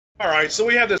All right, so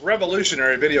we have this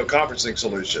revolutionary video conferencing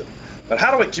solution. But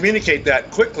how do we communicate that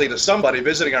quickly to somebody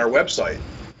visiting our website?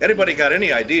 Anybody got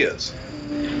any ideas?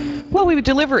 Well, we would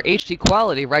deliver HD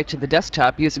quality right to the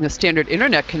desktop using a standard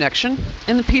internet connection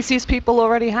and the PCs people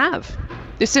already have.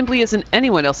 There simply isn't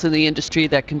anyone else in the industry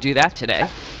that can do that today.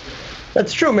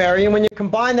 That's true, Mary, and when you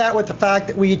combine that with the fact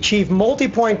that we achieve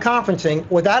multi-point conferencing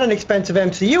without an expensive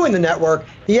MCU in the network,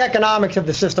 the economics of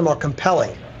the system are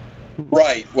compelling.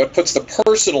 Right. What puts the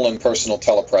personal in personal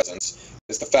telepresence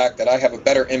is the fact that I have a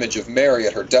better image of Mary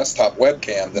at her desktop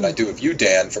webcam than I do of you,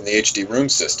 Dan, from the HD room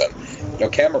system. You know,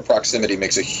 camera proximity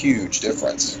makes a huge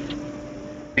difference.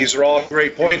 These are all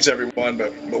great points, everyone,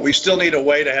 but we still need a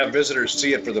way to have visitors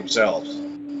see it for themselves.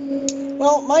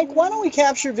 Well, Mike, why don't we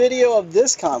capture video of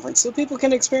this conference so people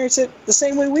can experience it the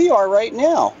same way we are right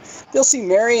now? They'll see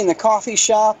Mary in the coffee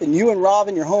shop and you and Rob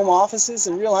in your home offices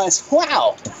and realize,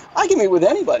 wow, I can meet with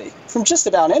anybody from just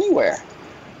about anywhere.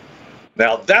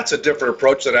 Now, that's a different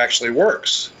approach that actually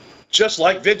works, just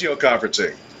like video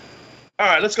conferencing. All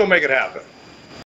right, let's go make it happen.